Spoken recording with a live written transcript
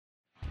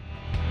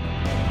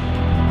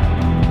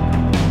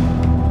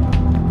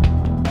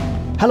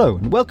Hello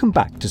and welcome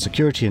back to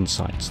Security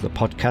Insights, the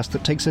podcast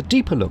that takes a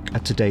deeper look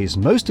at today's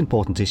most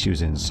important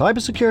issues in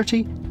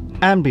cybersecurity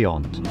and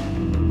beyond.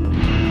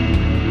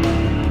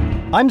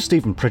 I'm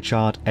Stephen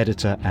Pritchard,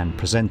 editor and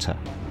presenter.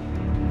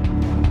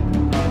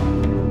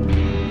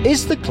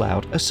 Is the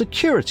cloud a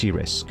security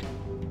risk?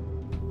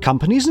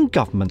 Companies and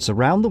governments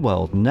around the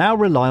world now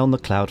rely on the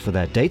cloud for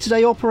their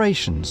day-to-day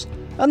operations,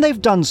 and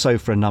they've done so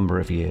for a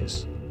number of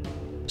years.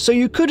 So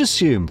you could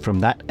assume from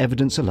that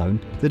evidence alone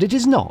that it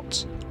is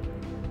not.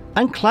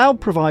 And cloud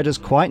providers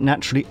quite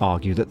naturally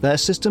argue that their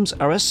systems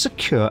are as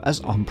secure as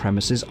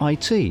on-premises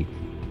IT.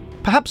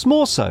 Perhaps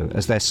more so,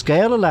 as their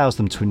scale allows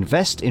them to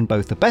invest in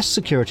both the best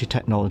security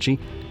technology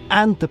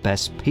and the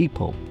best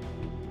people.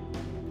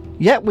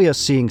 Yet we are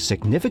seeing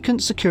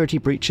significant security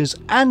breaches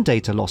and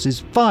data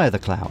losses via the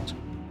cloud.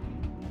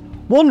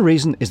 One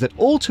reason is that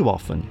all too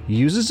often,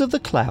 users of the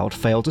cloud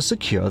fail to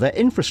secure their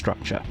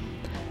infrastructure.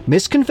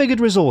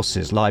 Misconfigured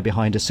resources lie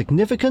behind a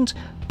significant,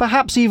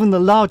 perhaps even the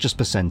largest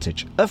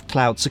percentage, of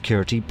cloud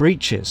security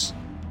breaches.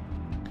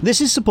 This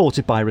is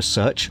supported by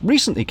research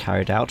recently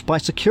carried out by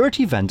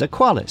security vendor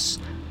Qualys.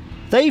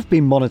 They've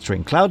been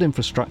monitoring cloud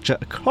infrastructure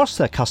across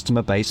their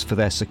customer base for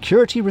their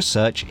Security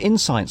Research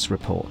Insights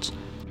report.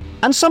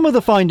 And some of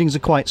the findings are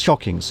quite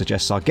shocking,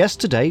 suggests our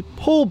guest today,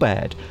 Paul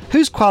Baird,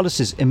 who's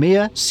Qualys'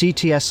 EMEA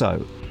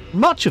CTSO.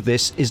 Much of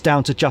this is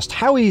down to just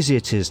how easy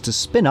it is to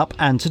spin up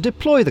and to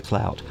deploy the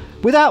cloud,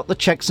 without the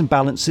checks and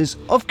balances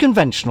of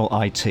conventional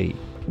IT.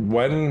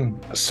 When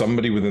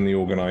somebody within the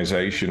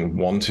organization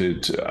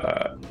wanted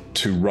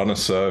to run a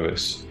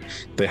service,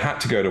 they had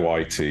to go to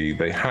IT,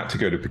 they had to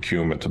go to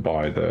procurement to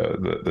buy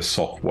the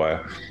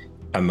software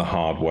and the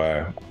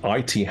hardware.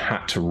 IT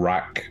had to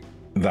rack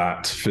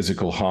that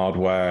physical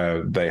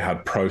hardware. They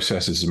had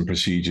processes and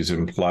procedures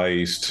in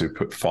place to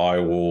put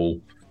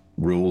firewall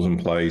rules in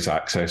place,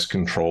 access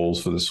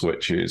controls for the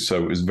switches.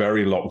 So it was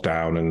very locked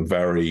down and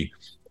very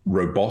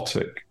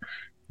robotic.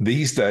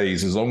 These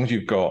days, as long as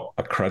you've got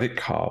a credit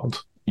card,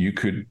 you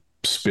could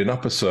spin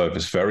up a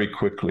service very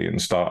quickly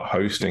and start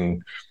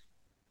hosting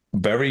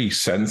very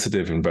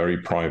sensitive and very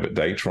private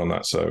data on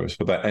that service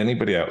without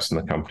anybody else in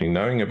the company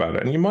knowing about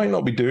it. And you might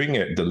not be doing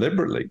it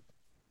deliberately.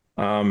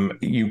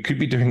 You could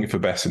be doing it for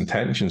best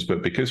intentions,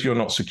 but because you're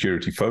not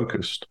security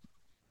focused,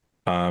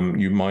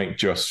 you might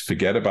just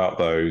forget about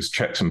those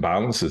checks and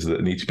balances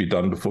that need to be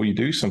done before you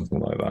do something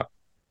like that.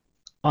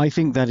 I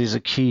think that is a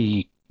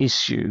key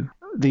issue.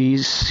 The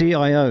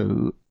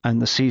CIO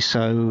and the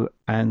CISO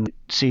and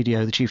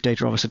CDO, the Chief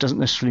Data Officer, doesn't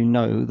necessarily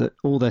know that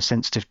all their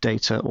sensitive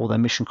data or their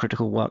mission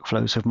critical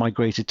workflows have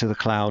migrated to the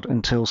cloud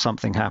until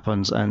something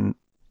happens and,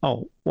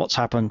 oh, what's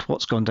happened?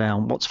 What's gone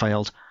down? What's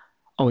failed?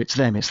 Oh, it's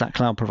them, it's that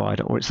cloud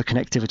provider, or it's the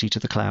connectivity to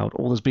the cloud,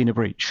 or there's been a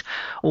breach,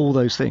 all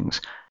those things.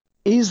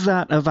 Is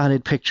that a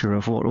valid picture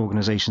of what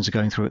organizations are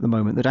going through at the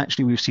moment, that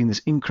actually we've seen this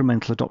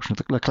incremental adoption of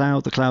the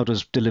cloud? The cloud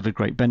has delivered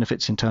great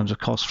benefits in terms of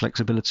cost,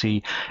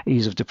 flexibility,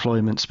 ease of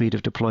deployment, speed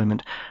of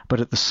deployment,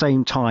 but at the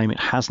same time, it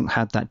hasn't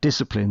had that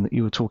discipline that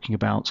you were talking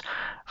about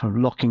for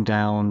locking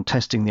down,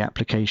 testing the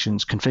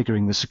applications,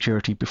 configuring the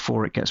security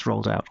before it gets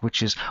rolled out,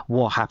 which is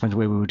what happened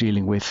where we were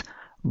dealing with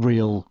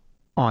real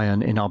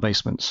iron in our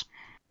basements.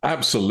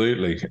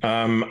 Absolutely.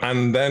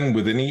 And then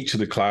within each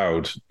of the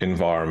cloud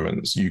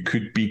environments, you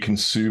could be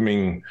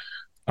consuming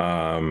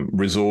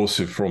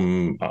resources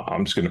from,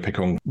 I'm just going to pick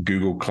on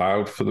Google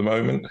Cloud for the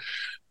moment.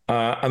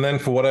 And then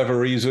for whatever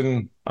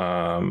reason,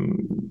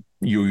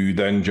 you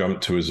then jump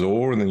to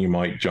Azure, and then you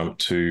might jump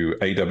to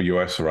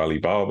AWS or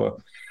Alibaba.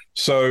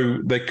 So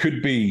there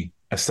could be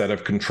a set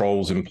of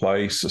controls in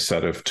place, a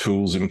set of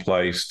tools in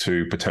place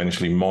to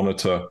potentially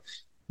monitor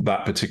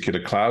that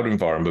particular cloud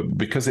environment. But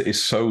because it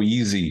is so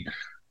easy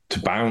to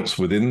bounce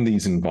within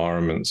these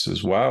environments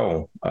as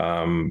well,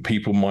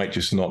 people might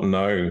just not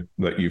know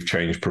that you've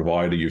changed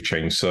provider, you've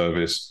changed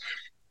service.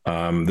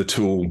 The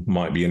tool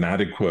might be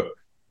inadequate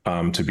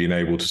to being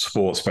able to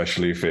support,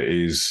 especially if it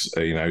is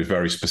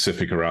very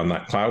specific around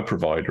that cloud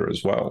provider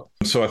as well.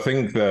 So I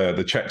think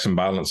the checks and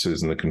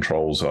balances and the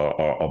controls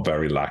are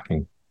very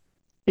lacking.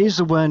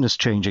 Is awareness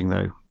changing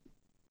though?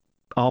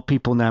 Are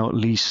people now at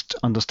least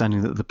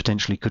understanding that there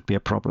potentially could be a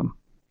problem?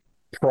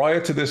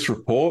 Prior to this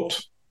report,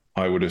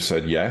 I would have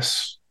said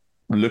yes.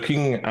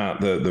 Looking at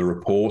the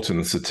report and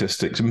the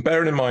statistics, and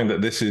bearing in mind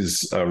that this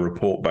is a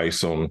report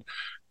based on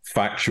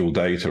factual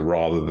data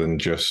rather than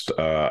just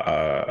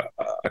a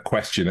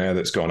questionnaire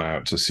that's gone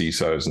out to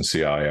CISOs and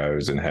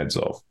CIOs and heads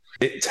of,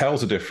 it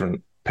tells a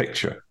different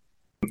picture.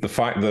 The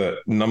fact that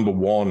number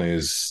one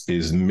is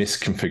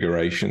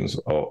misconfigurations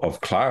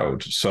of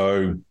cloud.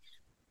 So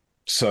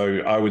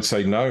I would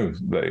say no,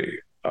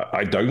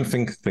 I don't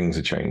think things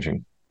are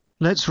changing.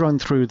 Let's run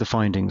through the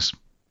findings.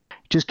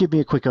 Just give me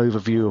a quick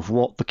overview of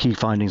what the key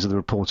findings of the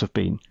report have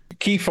been.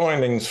 Key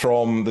findings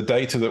from the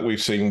data that we've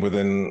seen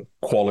within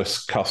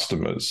Qualys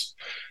customers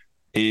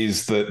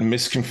is that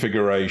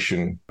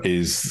misconfiguration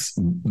is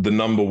the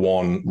number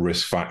one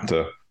risk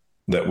factor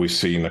that we've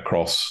seen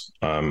across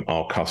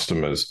our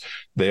customers.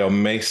 They are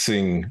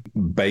missing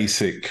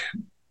basic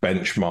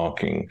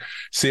benchmarking.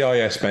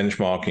 CIS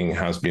benchmarking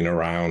has been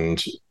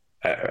around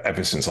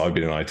ever since I've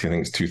been in IT. I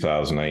think it's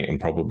 2008 and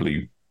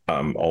probably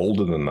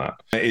older than that.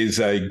 It is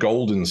a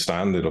golden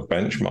standard of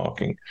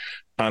benchmarking.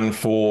 And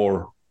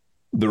for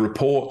the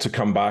report to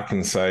come back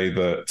and say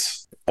that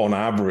on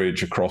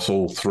average across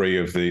all three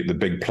of the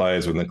big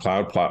players within the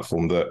cloud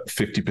platform, that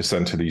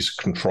 50% of these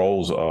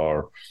controls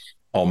are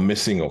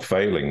missing or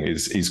failing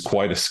is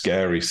quite a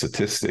scary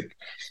statistic.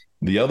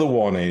 The other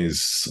one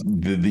is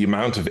the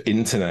amount of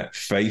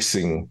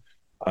internet-facing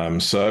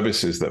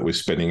services that we're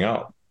spinning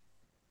up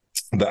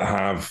that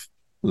have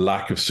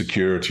lack of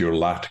security or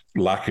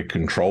lack of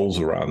controls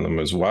around them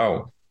as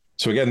well.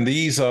 So again,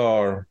 these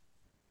are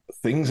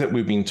things that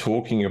we've been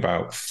talking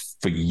about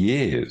for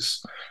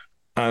years,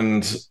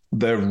 and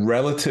they're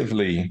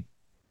relatively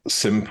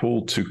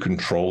simple to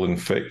control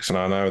and fix. And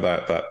I know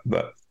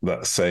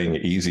that's saying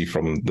easy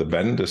from the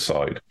vendor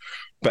side.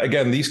 But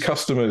again, these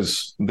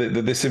customers,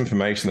 this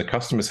information, the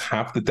customers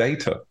have the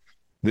data.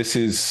 This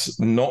is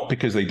not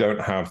because they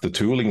don't have the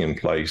tooling in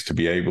place to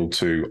be able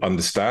to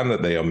understand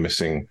that they are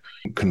missing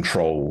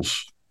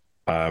controls,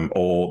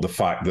 or the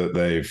fact that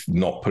they've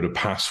not put a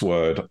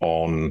password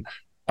on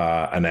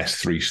an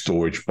S3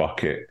 storage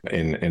bucket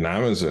in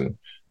Amazon.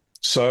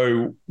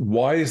 So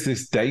why is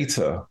this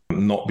data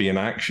not being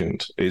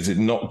actioned? Is it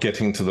not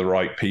getting to the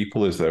right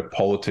people? Is there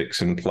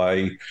politics in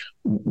play?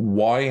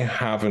 Why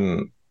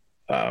haven't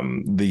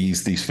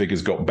these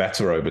figures got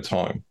better over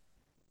time?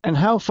 And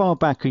how far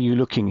back are you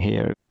looking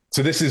here?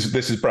 So this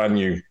is brand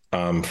new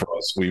for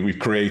us. We've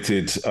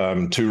created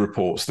two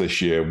reports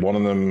this year. One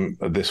of them,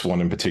 this one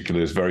in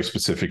particular, is very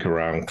specific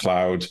around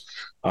cloud.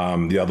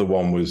 The other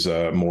one was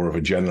more of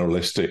a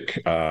generalistic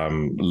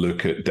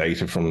look at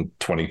data from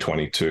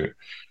 2022.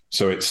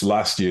 So it's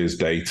last year's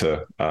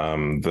data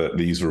that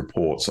these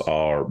reports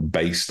are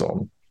based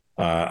on.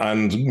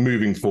 And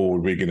moving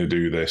forward, we're going to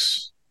do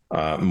this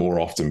more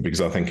often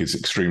because I think it's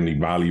extremely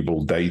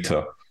valuable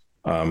data,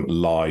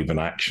 live and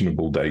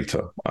actionable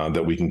data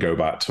that we can go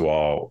back to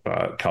our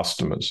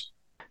customers.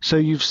 So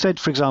you've said,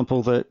 for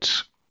example, that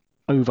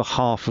over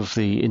half of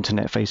the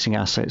internet-facing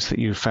assets that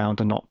you've found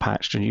are not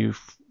patched, and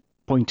you've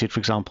pointed, for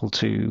example,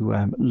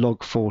 to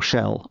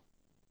Log4Shell,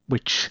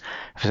 which,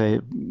 say,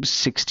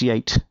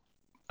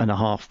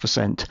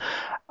 68.5%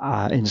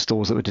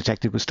 installs that were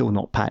detected were still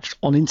not patched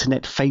on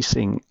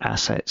internet-facing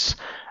assets.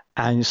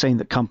 And you're saying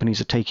that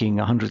companies are taking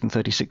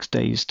 136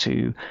 days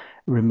to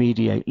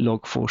remediate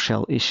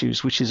Log4Shell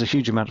issues, which is a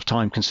huge amount of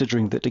time,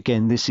 considering that,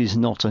 again, this is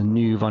not a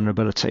new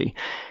vulnerability.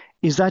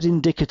 Is that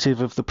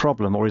indicative of the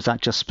problem, or is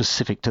that just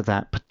specific to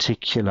that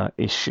particular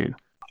issue?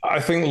 I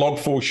think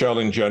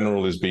Log4Shell in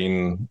general has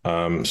been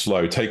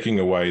slow, taking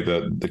away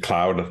the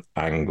cloud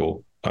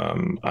angle.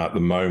 At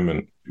the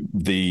moment,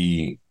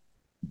 the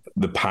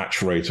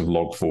patch rate of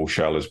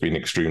Log4Shell has been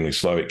extremely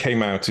slow. It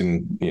came out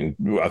in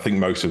I think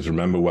most of us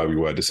remember where we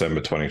were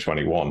December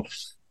 2021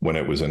 when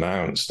it was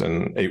announced.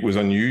 And it was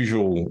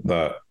unusual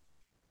that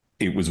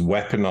it was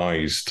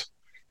weaponized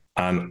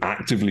and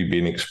actively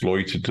being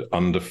exploited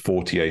under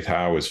 48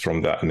 hours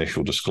from that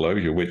initial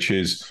disclosure, which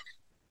is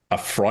a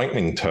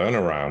frightening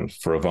turnaround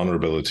for a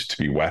vulnerability to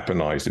be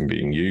weaponized and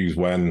being used,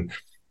 when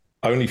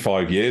only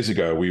 5 years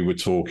ago, we were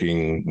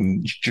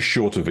talking just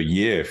short of a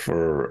year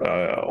for,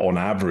 on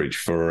average,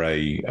 for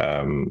a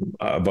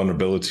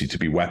vulnerability to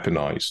be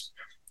weaponized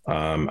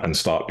and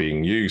start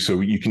being used. So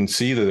you can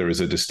see that there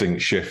is a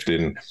distinct shift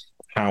in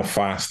how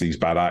fast these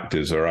bad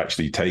actors are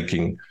actually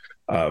taking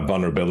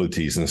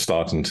vulnerabilities and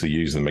starting to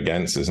use them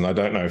against us. And I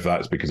don't know if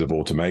that's because of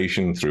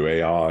automation through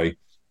AI.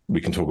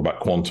 We can talk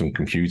about quantum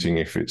computing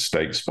if it's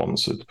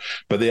state-sponsored,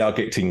 but they are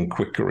getting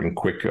quicker and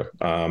quicker.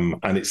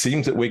 And it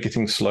seems that we're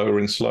getting slower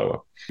and slower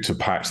to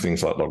patch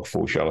things like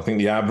Log4Shell. I think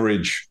the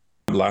average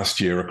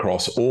last year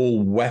across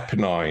all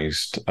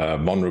weaponized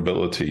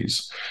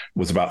vulnerabilities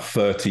was about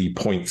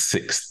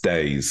 30.6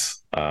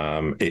 days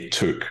it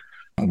took,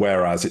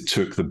 whereas it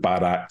took the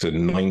bad actor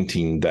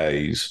 19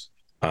 days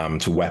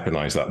to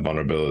weaponize that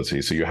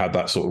vulnerability. So you had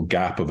that sort of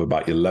gap of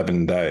about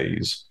 11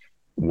 days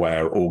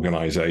where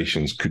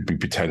organizations could be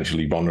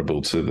potentially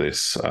vulnerable to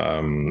this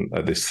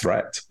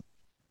threat.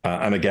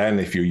 And again,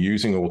 if you're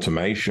using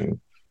automation,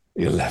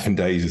 11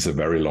 days is a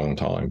very long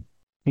time.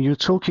 You're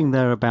talking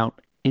there about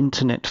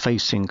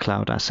internet-facing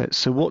cloud assets.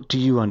 So what do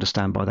you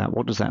understand by that?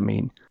 What does that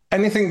mean?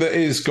 Anything that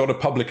is got a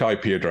public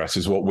IP address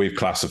is what we've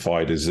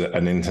classified as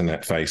an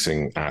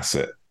internet-facing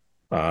asset.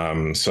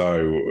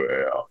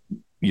 So,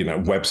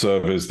 web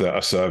servers that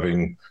are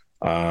serving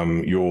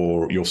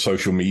your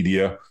social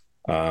media,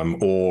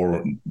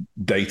 or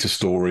data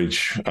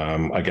storage.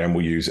 Again,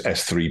 we'll use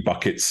S3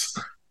 buckets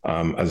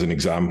as an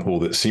example.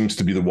 That seems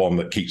to be the one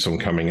that keeps on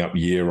coming up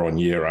year on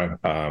year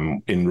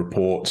in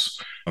reports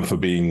for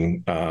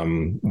being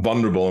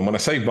vulnerable. And when I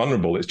say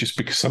vulnerable, it's just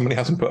because somebody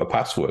hasn't put a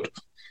password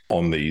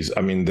on these.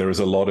 I mean, there is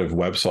a lot of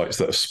websites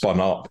that have spun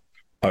up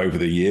over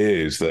the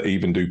years that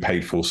even do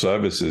paid for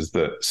services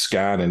that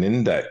scan and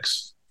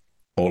index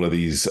all of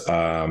these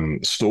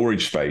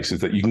storage spaces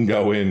that you can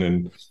go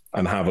in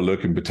and have a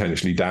look and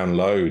potentially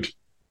download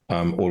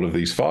all of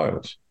these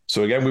files.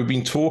 So again, we've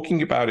been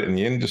talking about it in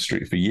the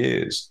industry for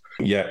years,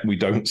 yet we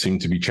don't seem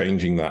to be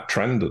changing that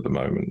trend at the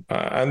moment.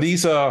 And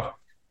it's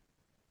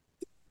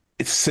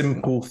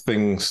simple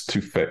things to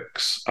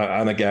fix.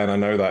 And again, I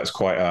know that's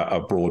quite a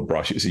broad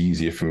brush. It's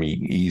easy for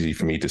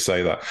me to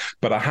say that.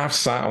 But I have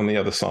sat on the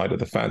other side of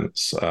the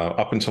fence.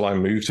 Up until I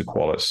moved to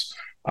Qualys,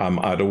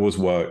 I'd always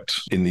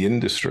worked in the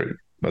industry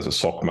as a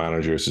SOC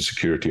manager, as a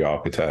security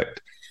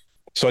architect.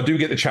 So I do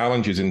get the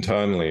challenges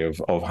internally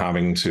of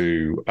having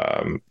to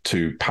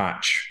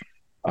patch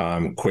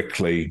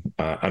quickly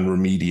and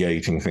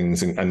remediating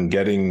things and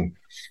getting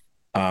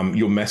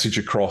your message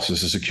across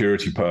as a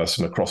security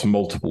person across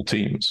multiple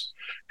teams.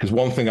 Because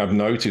one thing I've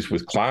noticed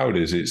with cloud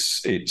is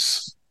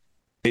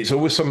it's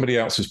always somebody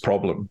else's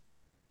problem.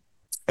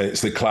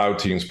 It's the cloud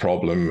team's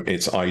problem.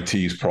 It's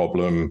IT's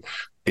problem.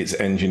 It's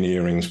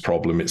engineering's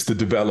problem. It's the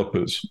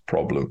developers'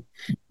 problem.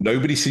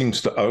 Nobody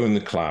seems to own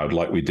the cloud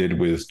like we did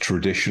with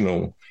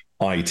traditional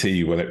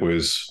IT when it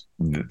was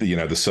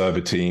the server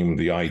team,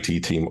 the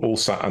IT team, all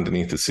sat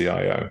underneath the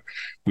CIO.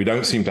 We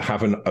don't seem to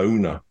have an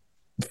owner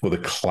for the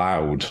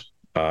cloud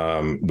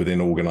within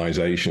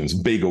organizations,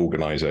 big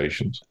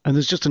organizations. And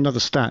there's just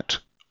another stat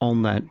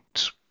on that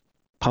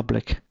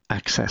public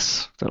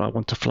access that I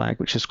want to flag,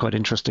 which is quite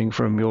interesting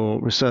from your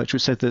research,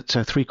 which said that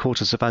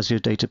 3/4 of Azure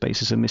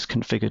databases are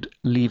misconfigured,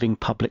 leaving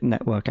public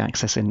network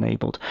access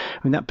enabled. I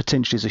mean, that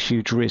potentially is a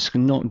huge risk,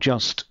 not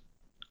just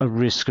a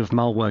risk of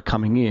malware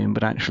coming in,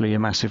 but actually a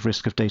massive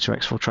risk of data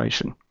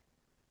exfiltration.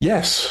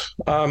 Yes,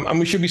 and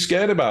we should be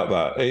scared about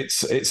that.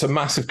 It's a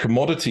massive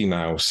commodity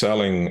now,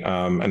 selling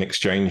and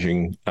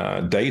exchanging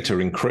data,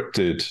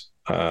 encrypted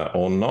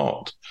or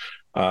not.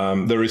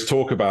 There is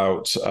talk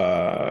about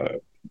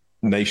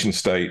nation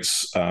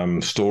states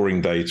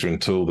storing data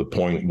until the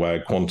point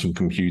where quantum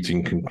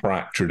computing can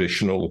crack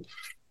traditional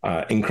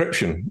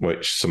encryption,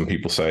 which some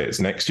people say it's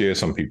next year,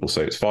 some people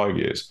say it's 5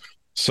 years.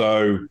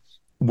 So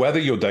whether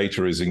your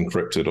data is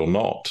encrypted or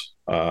not,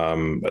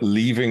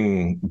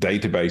 leaving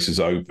databases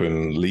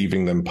open,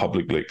 leaving them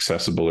publicly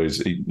accessible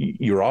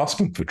you're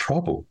asking for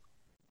trouble.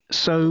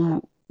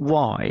 So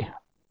why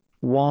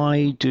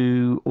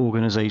do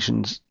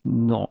organizations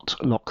not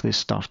lock this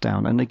stuff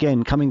down? And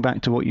again, coming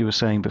back to what you were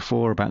saying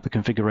before about the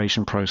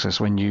configuration process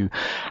when you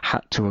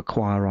had to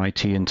acquire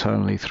IT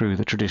internally through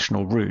the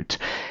traditional route,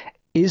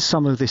 is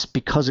some of this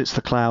because it's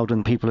the cloud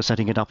and people are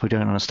setting it up who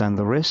don't understand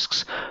the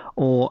risks?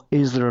 Or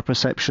is there a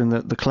perception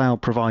that the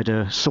cloud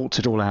provider sorts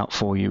it all out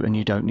for you and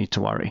you don't need to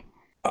worry?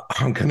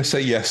 I'm going to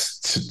say yes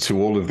to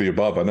all of the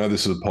above. I know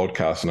this is a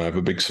podcast and I have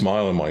a big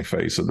smile on my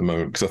face at the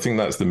moment because I think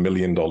that's the $1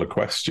 million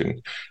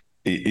question.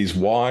 Is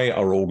why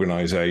are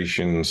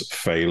organizations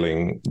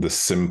failing the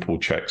simple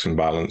checks and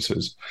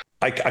balances?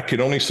 I can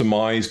only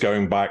surmise,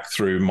 going back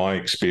through my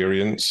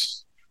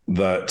experience,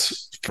 that,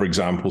 for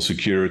example,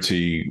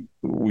 security,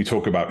 we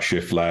talk about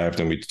shift left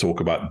and we talk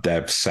about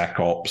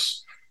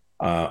DevSecOps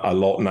a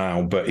lot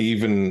now, but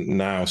even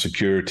now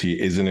security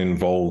isn't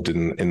involved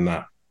in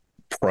that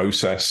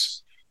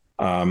process.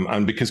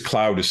 And because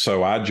cloud is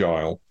so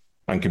agile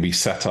and can be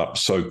set up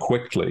so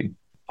quickly,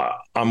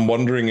 I'm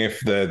wondering if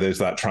there's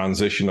that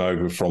transition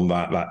over from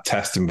that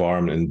test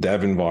environment and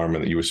dev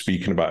environment that you were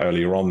speaking about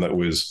earlier on that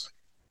was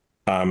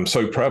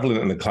so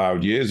prevalent in the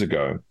cloud years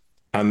ago.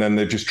 And then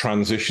they've just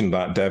transitioned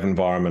that dev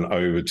environment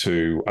over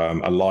to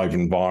a live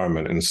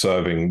environment and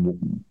serving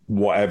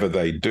whatever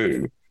they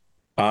do.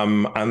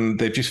 And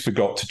they've just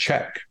forgot to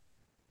check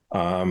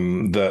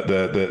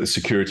the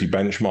security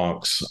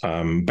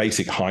benchmarks,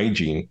 basic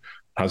hygiene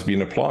has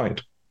been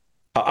applied.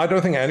 I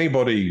don't think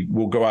anybody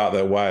will go out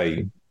their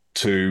way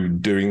to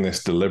doing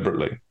this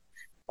deliberately.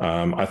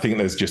 I think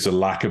there's just a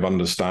lack of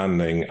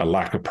understanding, a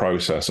lack of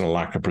process, and a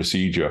lack of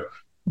procedure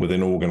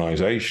within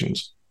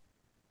organizations.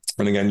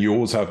 And again, you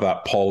always have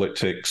that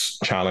politics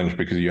challenge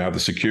because you have the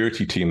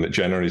security team that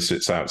generally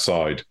sits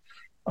outside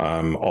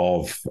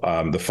of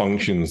the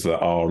functions that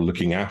are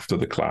looking after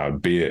the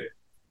cloud, be it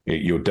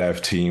your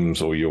dev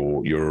teams or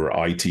your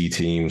IT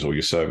teams or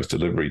your service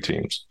delivery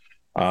teams.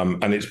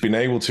 And it's been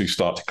able to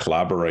start to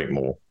collaborate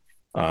more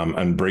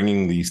and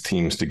bringing these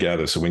teams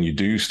together. So when you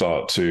do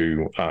start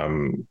to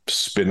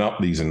spin up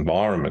these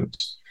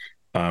environments,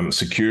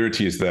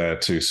 security is there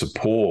to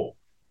support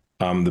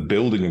the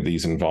building of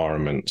these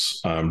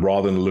environments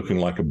rather than looking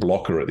like a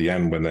blocker at the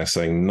end when they're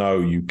saying, no,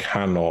 you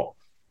cannot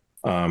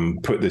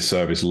put this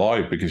service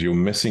live because you're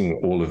missing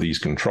all of these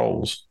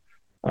controls.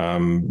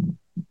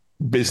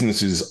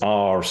 Businesses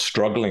are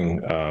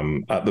struggling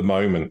at the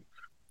moment.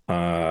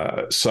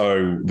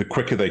 So the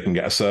quicker they can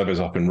get a service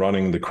up and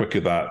running, the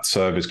quicker that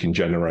service can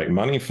generate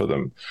money for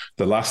them.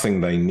 The last thing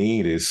they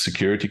need is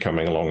security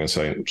coming along and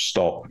saying,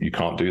 stop, you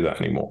can't do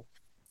that anymore.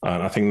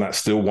 And I think that's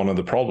still one of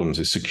the problems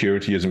is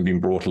security hasn't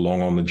been brought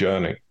along on the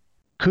journey.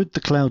 Could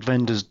the cloud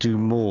vendors do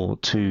more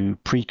to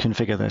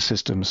pre-configure their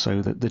systems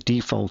so that the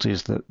default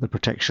is that the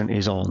protection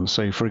is on?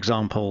 So, for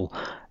example,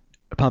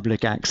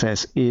 public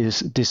access is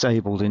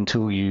disabled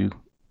until you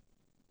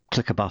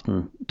click a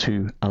button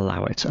to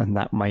allow it, and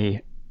that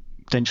may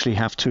potentially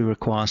have to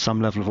require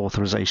some level of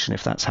authorization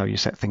if that's how you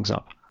set things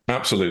up.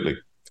 Absolutely.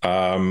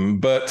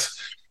 But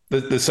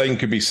The same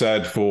could be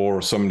said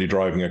for somebody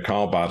driving a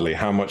car badly.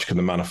 How much can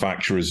the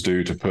manufacturers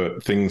do to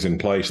put things in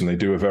place? And they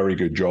do a very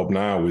good job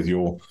now with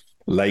your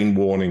lane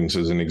warnings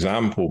as an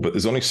example, but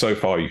there's only so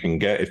far you can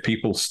get. If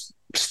people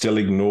still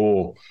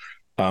ignore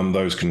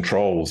those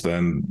controls,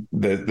 then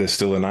there's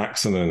still an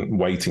accident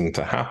waiting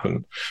to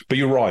happen. But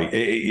you're right.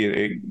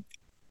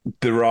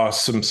 There are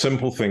some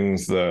simple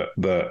things that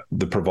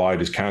the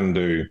providers can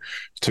do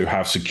to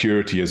have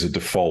security as a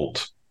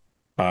default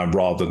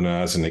rather than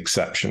as an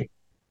exception.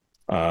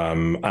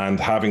 And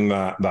having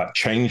that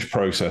change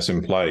process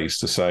in place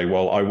to say,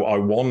 well, I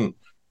want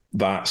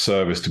that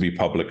service to be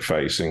public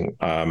facing.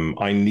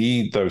 I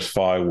need those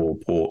firewall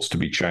ports to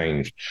be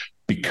changed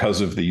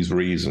because of these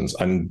reasons,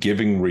 and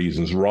giving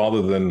reasons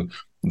rather than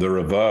the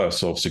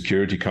reverse of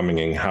security coming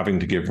in,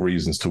 having to give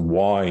reasons to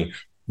why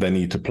they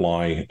need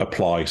to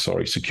apply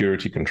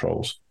security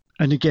controls.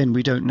 And again,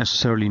 we don't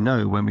necessarily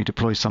know when we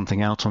deploy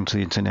something out onto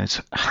the internet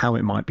how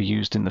it might be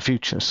used in the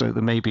future. So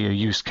there may be a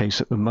use case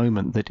at the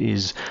moment that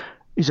is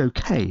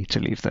okay to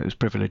leave those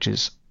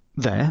privileges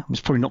there.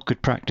 It's probably not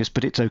good practice,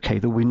 but it's okay.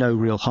 There will be no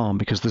real harm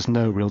because there's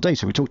no real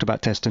data. We talked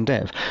about test and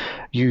dev.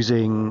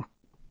 Using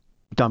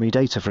dummy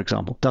data, for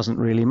example, doesn't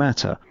really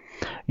matter.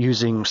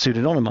 Using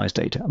pseudonymized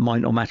data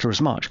might not matter as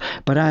much.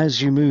 But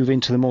as you move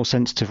into the more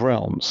sensitive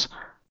realms,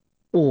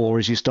 or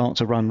as you start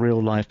to run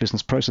real life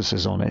business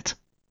processes on it,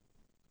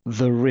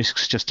 the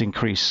risks just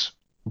increase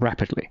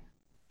rapidly.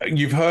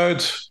 You've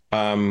heard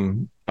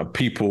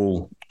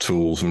people,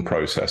 tools, and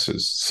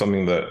processes,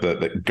 something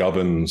that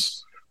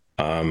governs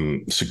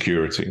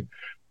security.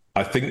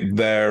 I think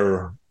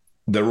they're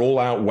all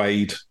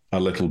outweighed a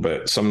little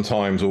bit.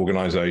 Sometimes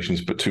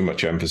organizations put too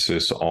much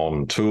emphasis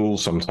on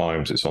tools.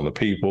 Sometimes it's on the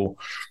people.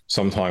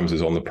 Sometimes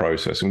it's on the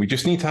process. And we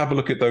just need to have a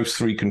look at those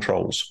three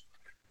controls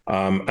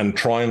and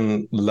try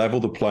and level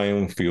the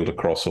playing field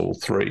across all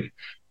three.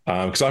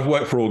 Because I've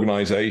worked for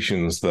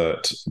organizations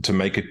that to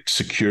make a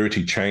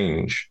security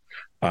change,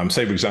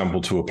 say, for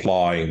example, to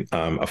apply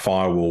a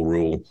firewall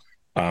rule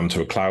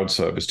to a cloud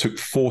service, took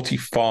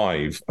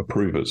 45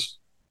 approvers.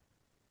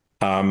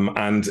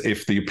 And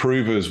if the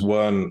approvers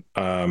weren't,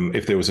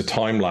 if there was a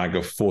time lag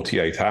of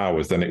 48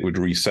 hours, then it would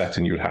reset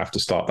and you would have to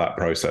start that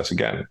process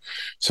again.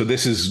 So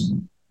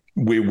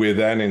we're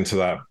then into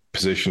that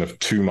position of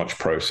too much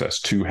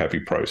process, too heavy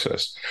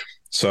process.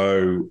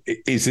 So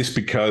is this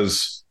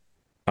because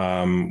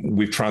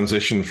we've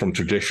transitioned from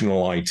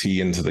traditional IT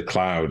into the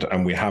cloud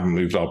and we haven't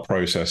moved our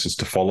processes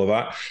to follow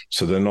that?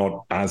 So they're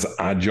not as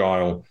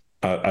agile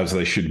as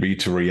they should be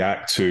to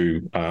react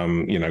to,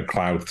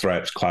 cloud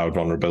threats, cloud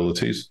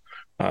vulnerabilities.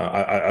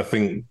 I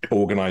think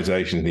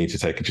organizations need to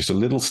take just a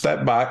little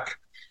step back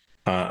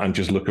and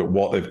just look at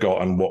what they've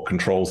got and what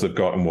controls they've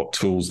got and what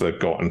tools they've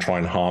got and try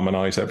and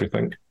harmonize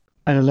everything.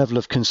 And a level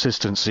of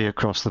consistency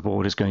across the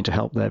board is going to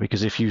help there,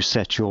 because if you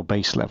set your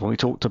base level, we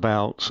talked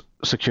about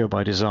secure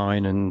by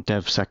design and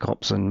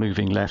DevSecOps and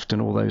moving left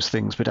and all those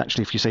things. But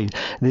actually, if you say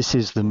this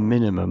is the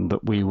minimum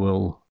that we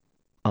will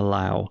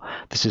allow,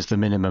 this is the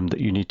minimum that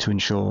you need to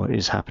ensure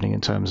is happening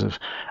in terms of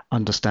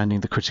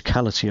understanding the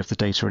criticality of the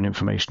data and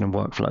information and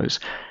workflows.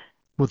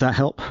 Would that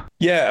help?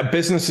 Yeah,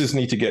 businesses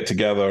need to get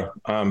together,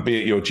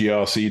 be it your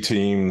GRC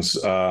teams,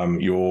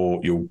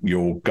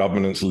 your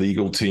governance,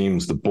 legal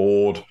teams, the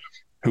board,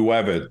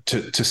 whoever,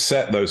 to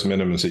set those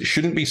minimums. It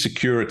shouldn't be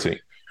security.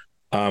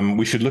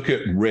 We should look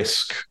at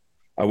risk.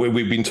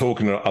 We've been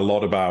talking a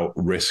lot about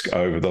risk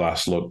over the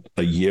last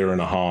a year and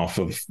a half.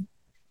 Of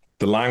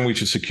the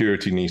language of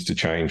security needs to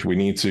change. We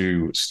need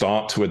to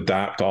start to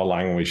adapt our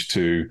language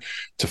to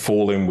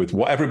fall in with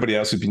what everybody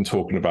else has been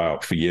talking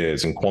about for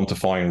years and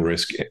quantifying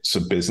risk so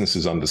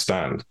businesses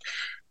understand.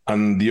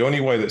 And the only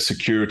way that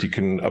security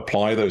can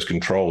apply those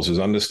controls is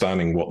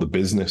understanding what the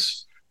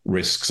business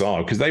risks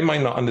are, because they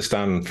might not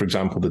understand, for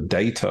example, the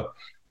data.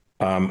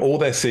 All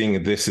they're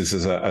seeing this is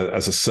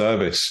as a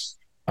service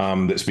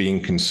that's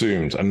being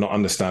consumed and not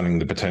understanding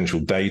the potential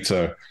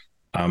data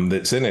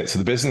that's in it. So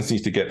the business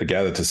needs to get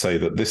together to say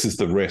that this is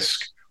the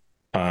risk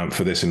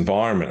for this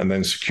environment, and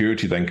then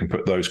security then can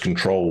put those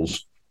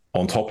controls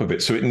on top of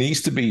it. So it needs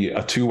to be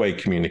a two-way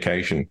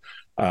communication.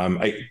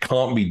 It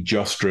can't be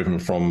just driven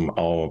from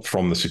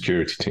the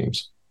security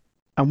teams.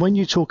 And when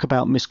you talk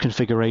about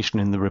misconfiguration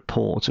in the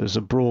report as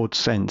a broad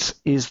sense,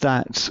 is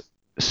that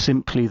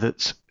simply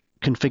that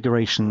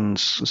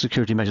configurations,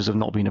 security measures have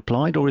not been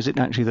applied, or is it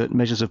actually that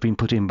measures have been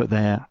put in but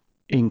they're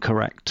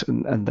incorrect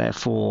and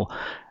therefore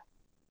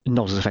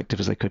not as effective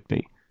as they could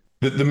be?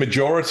 The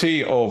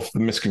majority of the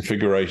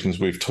misconfigurations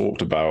we've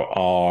talked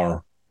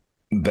about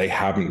they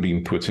haven't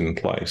been put in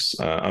place.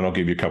 And I'll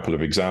give you a couple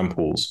of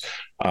examples.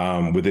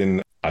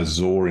 Within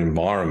Azure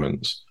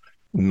environments,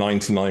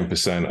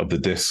 99% of the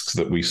disks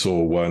that we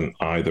saw weren't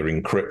either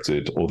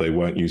encrypted or they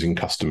weren't using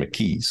customer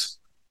keys.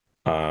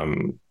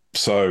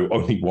 So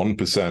only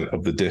 1%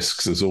 of the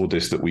disks, Azure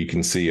disks that we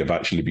can see, have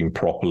actually been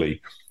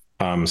properly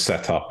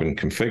set up and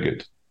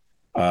configured.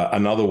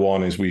 Another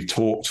one is we've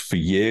talked for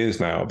years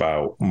now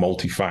about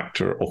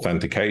multi-factor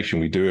authentication.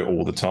 We do it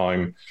all the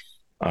time.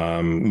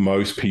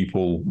 Most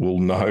people will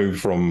know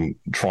from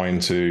trying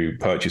to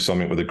purchase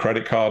something with a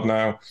credit card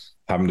now,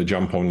 having to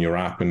jump on your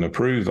app and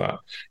approve that.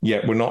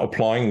 Yet we're not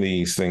applying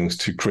these things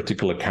to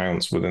critical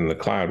accounts within the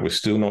cloud. We're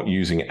still not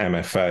using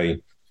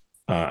MFA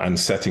and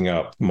setting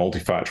up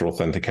multi-factor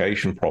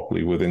authentication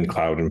properly within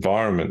cloud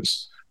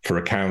environments for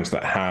accounts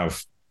that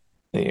have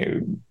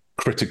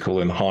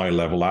critical and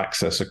high-level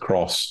access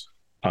across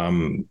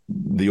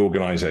the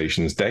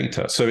organization's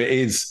data. So it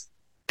is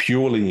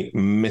purely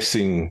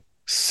missing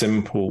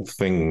simple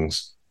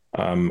things.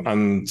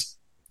 And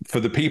for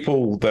the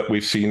people that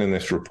we've seen in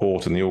this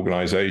report and the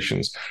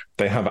organizations,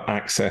 they have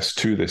access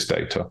to this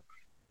data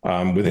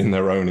within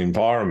their own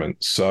environment.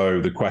 So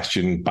the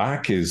question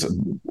back is,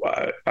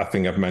 I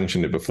think I've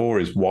mentioned it before,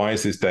 is why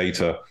is this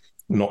data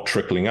not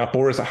trickling up?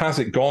 Or has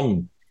it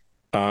gone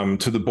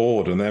to the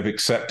board and they've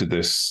accepted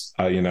this,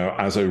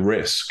 as a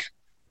risk,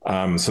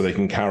 so they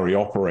can carry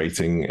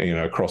operating,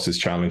 across this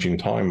challenging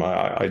time?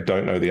 I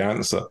don't know the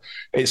answer.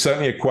 It's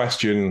certainly a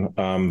question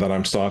that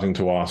I'm starting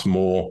to ask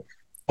more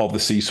of the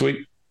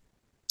C-suite.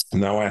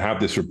 Now I have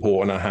this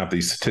report and I have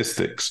these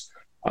statistics.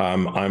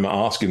 I'm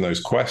asking those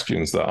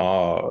questions that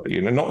are,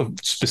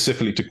 not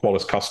specifically to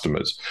Qualys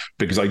customers,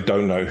 because I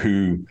don't know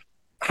who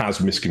has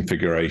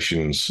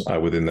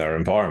misconfigurations within their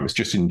environments.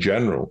 Just in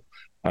general,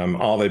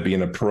 are they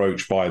being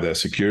approached by their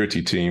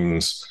security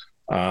teams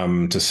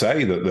to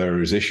say that there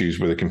is issues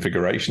with the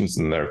configurations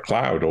in their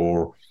cloud,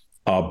 or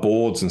are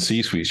boards and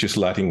C-suites just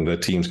letting their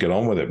teams get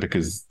on with it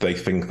because they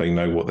think they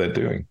know what they're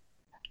doing?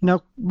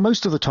 Now,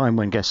 most of the time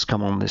when guests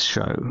come on this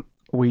show,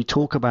 we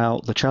talk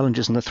about the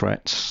challenges and the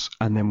threats,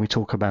 and then we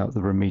talk about the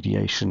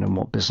remediation and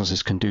what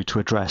businesses can do to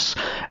address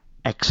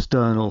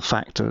external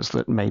factors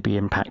that may be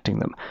impacting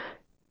them.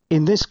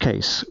 In this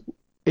case,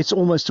 it's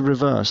almost the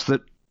reverse,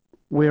 that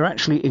we're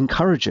actually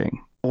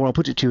encouraging, or I'll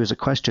put it to you as a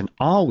question,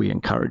 are we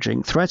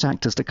encouraging threat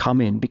actors to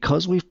come in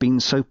because we've been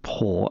so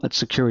poor at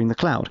securing the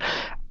cloud?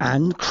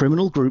 And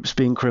criminal groups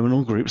being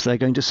criminal groups, they're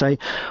going to say,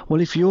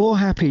 well, if you're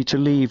happy to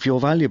leave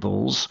your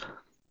valuables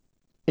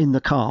in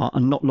the car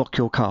and not lock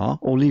your car,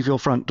 or leave your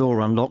front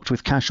door unlocked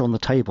with cash on the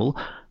table,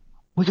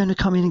 we're going to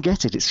come in and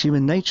get it. It's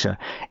human nature.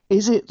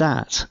 Is it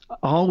that?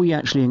 Are we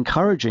actually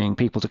encouraging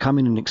people to come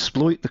in and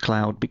exploit the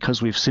cloud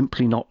because we've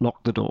simply not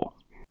locked the door?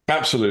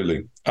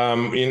 Absolutely.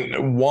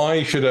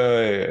 Why should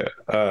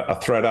a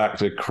threat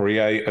actor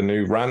create a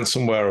new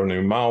ransomware or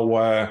new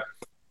malware,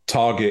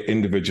 target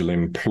individual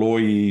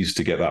employees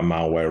to get that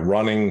malware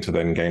running, to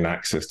then gain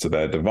access to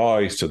their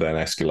device, to then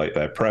escalate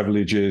their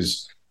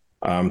privileges,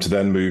 to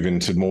then move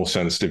into more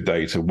sensitive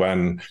data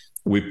when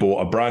we've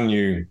bought a brand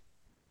new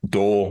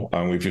door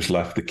and we've just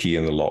left the key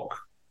in the lock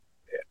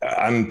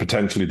and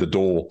potentially the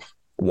door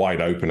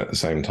wide open at the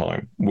same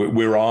time?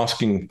 We're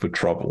asking for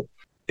trouble.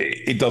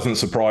 It doesn't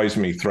surprise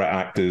me threat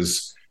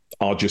actors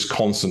are just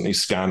constantly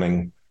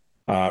scanning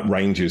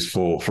ranges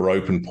for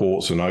open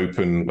ports and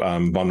open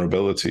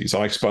vulnerabilities.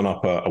 I spun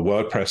up a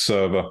WordPress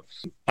server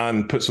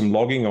and put some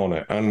logging on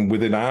it, and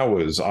within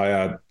hours I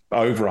had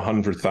over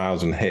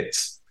 100,000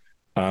 hits.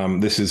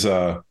 This is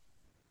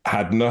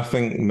had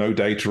nothing, no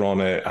data on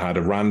it, had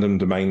a random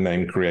domain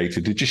name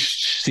created. It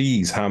just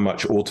sees how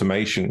much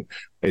automation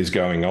is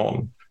going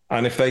on.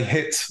 And if they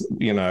hit,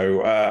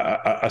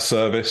 a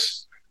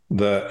service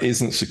that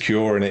isn't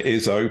secure and it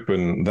is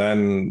open,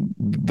 then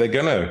they're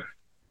going to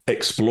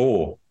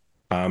explore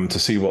to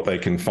see what they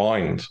can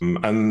find.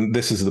 And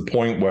this is the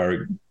point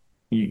where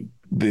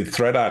the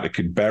threat actor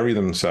could bury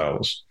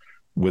themselves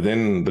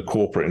within the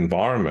corporate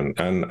environment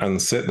and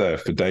sit there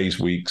for days,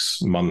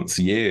 weeks, months,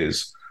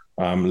 years,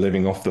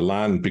 living off the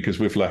land because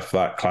we've left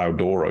that cloud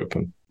door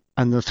open.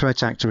 And the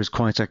threat actor is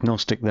quite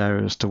agnostic there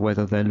as to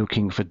whether they're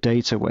looking for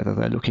data, whether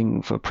they're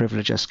looking for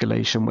privilege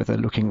escalation, whether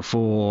they're looking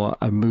for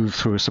a move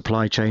through a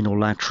supply chain or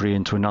laterally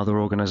into another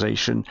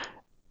organization.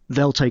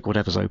 They'll take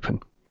whatever's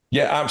open.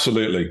 Yeah,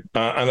 absolutely.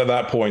 And at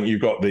that point, you've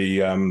got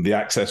the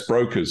access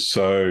brokers.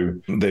 So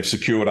they've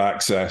secured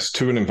access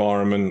to an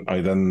environment.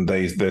 Then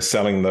they're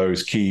selling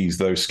those keys,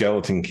 those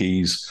skeleton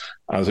keys,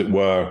 as it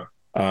were,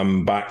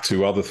 back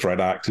to other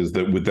threat actors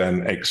that would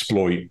then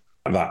exploit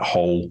that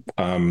hole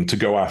to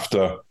go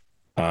after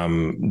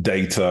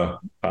data,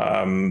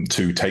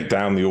 to take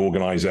down the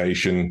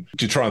organization,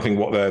 to try and think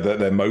what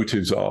their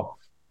motives are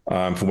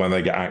for when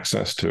they get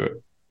access to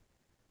it.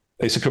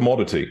 It's a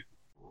commodity.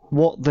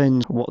 What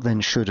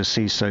then should a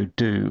CISO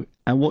do?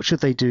 And what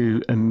should they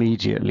do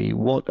immediately?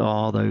 What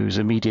are those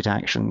immediate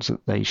actions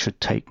that they should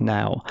take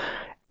now?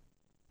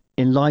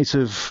 In light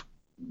of,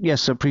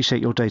 yes, I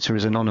appreciate your data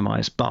is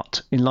anonymized,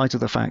 but in light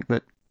of the fact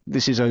that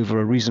this is over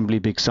a reasonably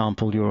big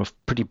sample, you're a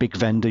pretty big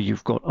vendor,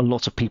 you've got a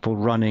lot of people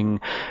running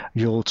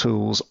your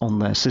tools on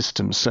their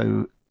systems.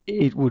 So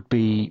it would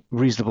be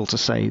reasonable to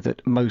say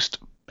that most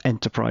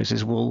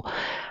enterprises will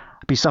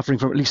be suffering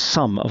from at least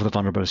some of the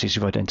vulnerabilities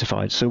you've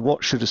identified. So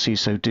what should a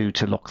CISO do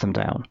to lock them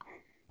down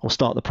or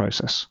start the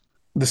process?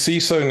 The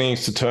CISO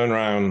needs to turn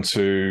around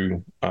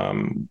to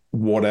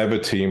whatever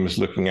team is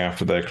looking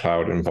after their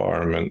cloud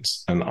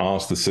environments and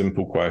ask the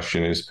simple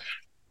question is,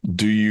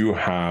 do you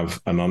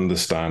have an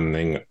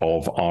understanding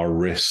of our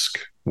risk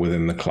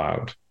within the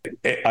cloud?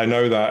 I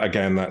know that,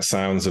 again, that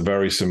sounds a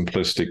very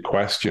simplistic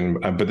question,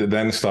 but it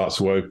then starts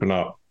to open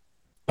up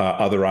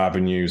other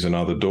avenues and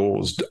other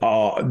doors.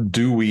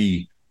 Do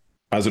we,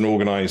 as an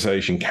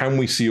organization, can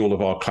we see all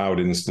of our cloud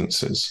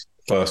instances,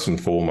 first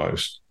and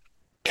foremost?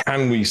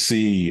 Can we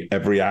see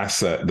every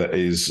asset that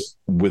is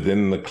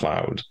within the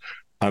cloud?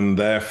 And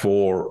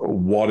therefore,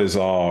 what is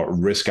our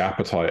risk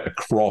appetite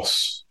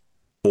across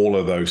all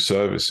of those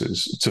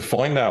services to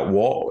find out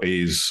what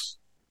is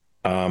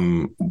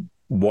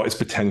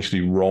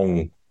potentially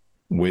wrong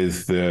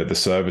with the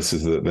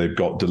services that they've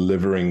got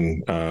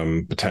delivering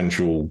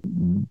potential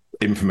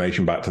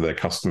information back to their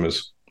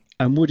customers?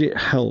 And would it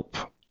help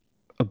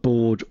a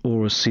board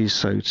or a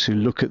CISO to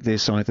look at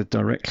this either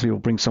directly or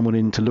bring someone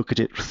in to look at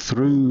it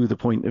through the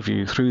point of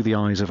view, through the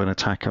eyes of an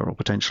attacker or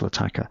potential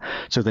attacker,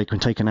 so they can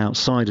take an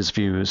outsider's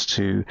view as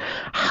to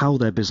how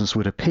their business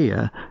would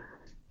appear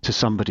to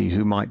somebody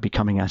who might be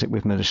coming at it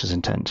with malicious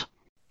intent?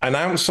 An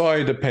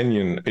outside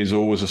opinion is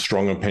always a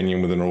strong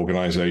opinion with an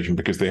organization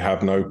because they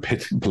have no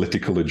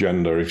political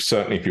agenda,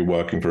 certainly if you're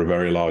working for a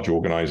very large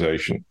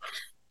organization.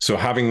 So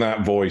having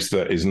that voice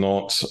that is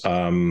not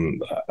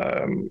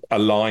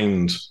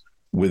aligned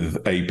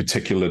with a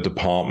particular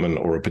department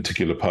or a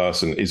particular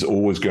person is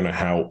always going to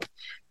help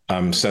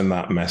send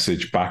that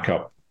message back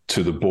up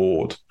to the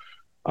board.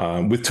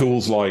 With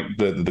tools like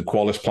the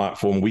Qualys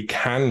platform, we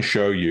can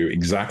show you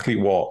exactly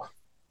what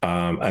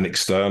an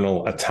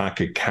external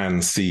attacker can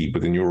see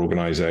within your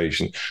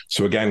organization.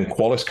 So again,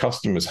 Qualys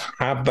customers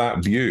have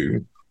that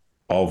view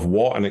of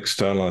what an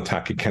external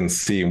attacker can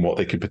see and what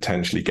they could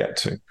potentially get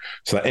to.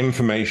 So that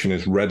information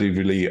is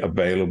readily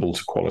available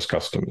to Qualys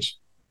customers.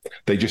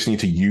 They just need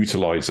to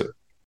utilize it.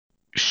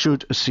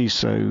 Should a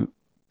CISO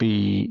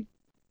be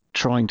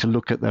trying to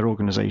look at their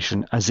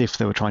organization as if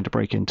they were trying to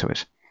break into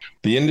it?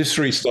 The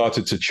industry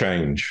started to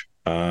change.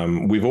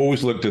 We've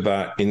always looked at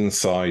that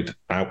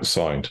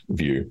inside-outside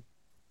view.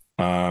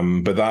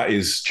 But that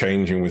is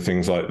changing with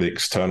things like the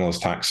external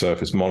attack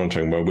surface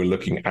monitoring, where we're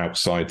looking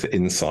outside to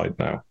inside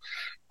now.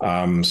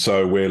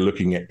 So we're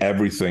looking at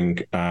everything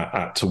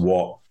to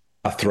what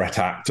a threat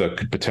actor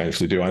could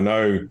potentially do. I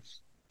know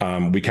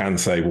we can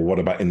say, well, what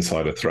about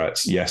insider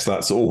threats? Yes,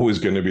 that's always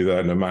going to be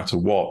there no matter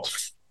what.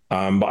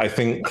 But I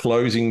think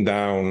closing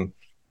down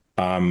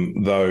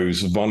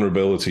those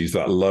vulnerabilities,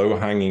 that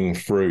low-hanging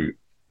fruit,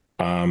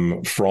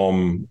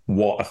 from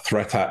what a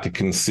threat actor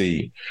can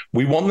see.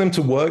 We want them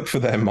to work for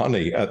their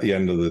money at the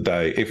end of the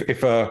day.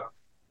 If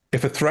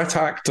a threat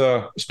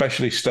actor,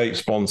 especially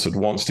state-sponsored,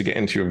 wants to get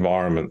into your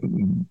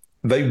environment,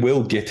 they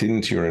will get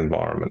into your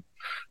environment.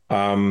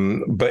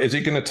 But is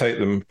it going to take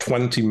them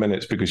 20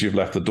 minutes because you've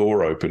left the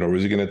door open, or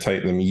is it going to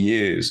take them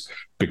years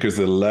because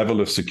the level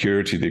of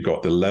security they've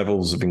got, the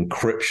levels of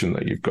encryption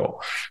that you've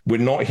got? We're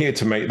not here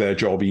to make their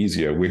job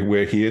easier.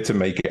 We're here to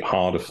make it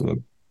harder for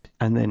them.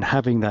 And then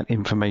having that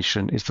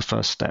information is the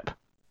first step.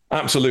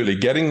 Absolutely.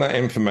 Getting that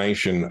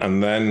information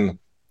and then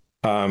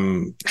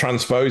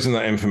transposing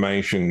that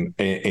information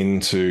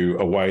into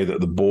a way that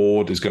the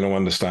board is going to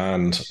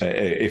understand.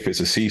 If it's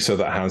a CISO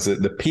that has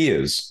it, the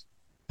peers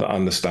that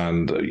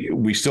understand.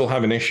 We still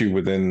have an issue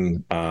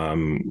within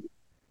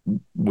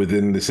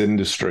this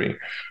industry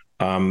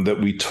that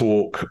we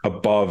talk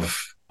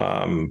above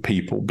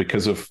people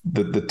because of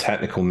the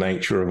technical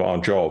nature of our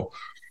job.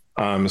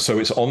 So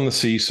it's on the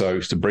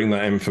CISOs to bring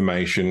that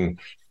information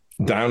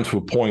down to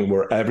a point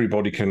where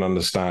everybody can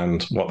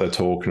understand what they're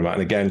talking about.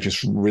 And again,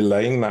 just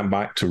relaying that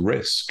back to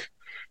risk.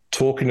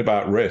 Talking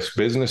about risk,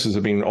 businesses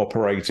have been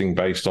operating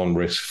based on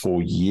risk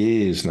for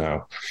years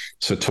now.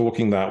 So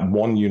talking that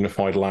one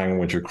unified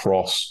language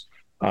across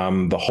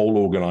the whole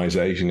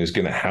organization is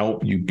going to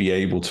help you be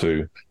able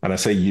to, and I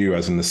say you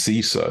as in the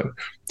CISO,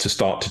 to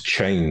start to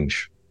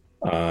change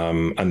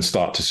and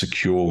start to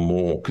secure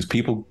more, because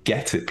people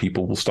get it.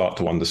 People will start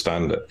to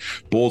understand it.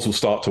 Boards will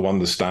start to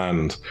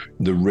understand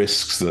the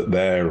risks that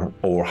they're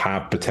or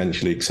have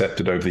potentially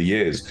accepted over the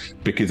years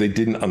because they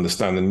didn't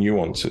understand the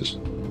nuances.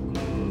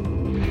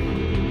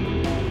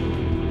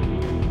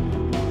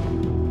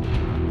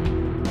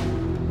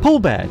 Paul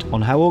Baird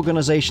on how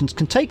organisations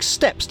can take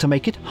steps to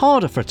make it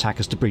harder for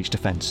attackers to breach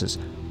defences,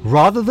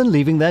 rather than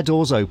leaving their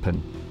doors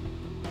open.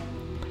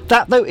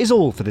 That, though, is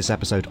all for this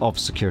episode of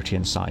Security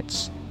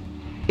Insights.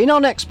 In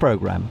our next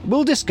programme,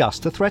 we'll discuss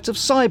the threat of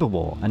cyber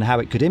war and how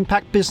it could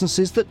impact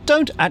businesses that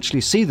don't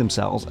actually see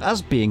themselves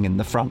as being in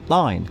the front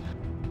line.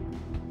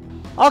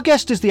 Our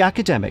guest is the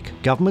academic,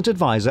 government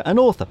advisor and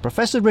author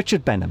Professor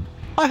Richard Benham.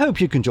 I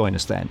hope you can join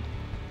us then.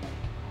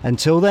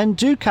 Until then,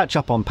 do catch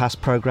up on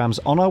past programmes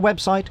on our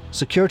website,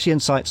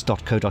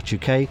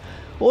 securityinsights.co.uk,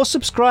 or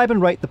subscribe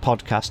and rate the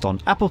podcast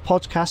on Apple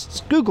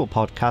Podcasts, Google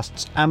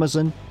Podcasts,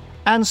 Amazon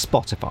and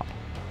Spotify.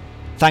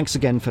 Thanks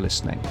again for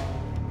listening.